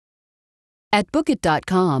At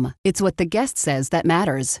Bookit.com, it's what the guest says that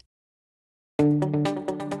matters. We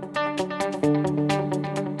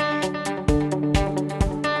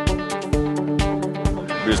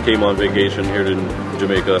just came on vacation here in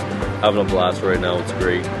Jamaica, having a blast right now. It's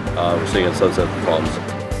great. We're seeing a sunset at the Palms.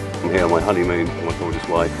 I'm here on my honeymoon with my gorgeous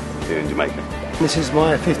wife here in Jamaica. This is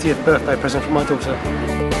my 50th birthday present from my daughter.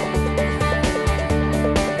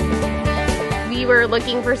 We were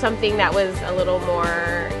looking for something that was a little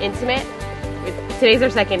more intimate. Today's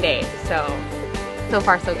our second day, so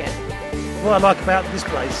far so good. What I like about this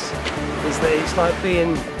place is that it's like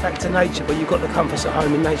being back to nature, but you've got the comforts at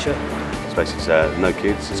home in nature. This place is no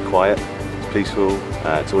kids, it's quiet, it's peaceful,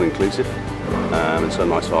 it's all inclusive, and it's got a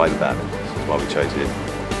nice vibe about it. That's why we chose it.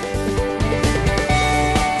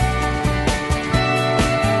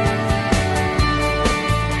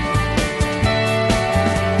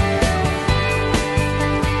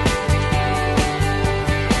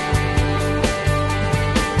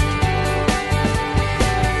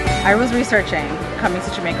 I was researching coming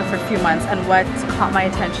to Jamaica for a few months, and what caught my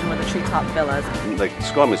attention were the treetop villas. They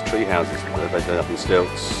describe them as tree houses. They're up in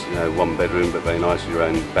stilts, you know, one bedroom but very nice with your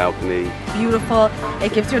own balcony. Beautiful.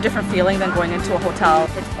 It gives you a different feeling than going into a hotel.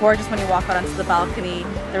 It's gorgeous when you walk out onto the balcony.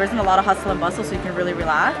 There isn't a lot of hustle and bustle, so you can really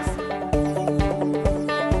relax.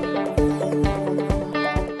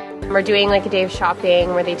 We're doing like a day of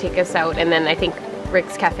shopping where they take us out, and then I think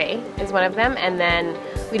Rick's Cafe is one of them, and then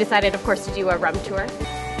we decided, of course, to do a rum tour.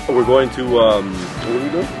 We're going to, what are we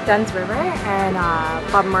doing? Dunn's River and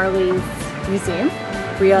Bob Marley's museum.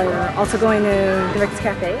 We are also going to Rick's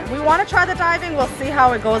Cafe. We want to try the diving. We'll see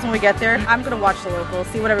how it goes when we get there. I'm going to watch the locals,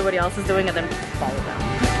 see what everybody else is doing, and then follow them.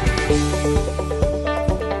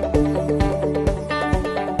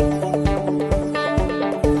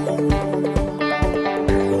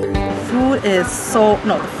 The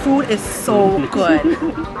food is so good.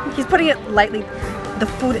 He's putting it lightly. The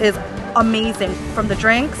food is amazing. From the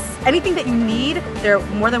drinks, anything that you need, they're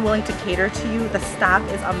more than willing to cater to you. The staff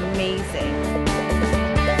is amazing.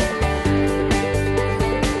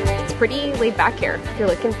 It's pretty laid back here. If you're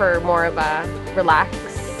looking for more of a relaxed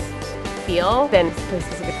feel, then this place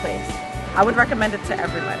is a good place. I would recommend it to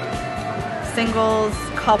everybody. Singles,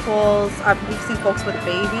 couples, we've seen folks with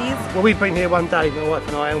babies. Well, we've been here one day, my wife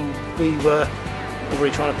and I, and we were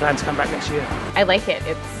already trying to plan to come back next year. I like it.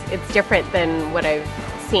 It's different than what I've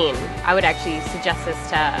seen. I would actually suggest this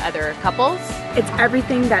to other couples. It's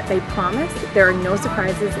everything that they promised. There are no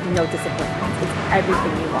surprises, no disappointments. It's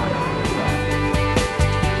everything you want.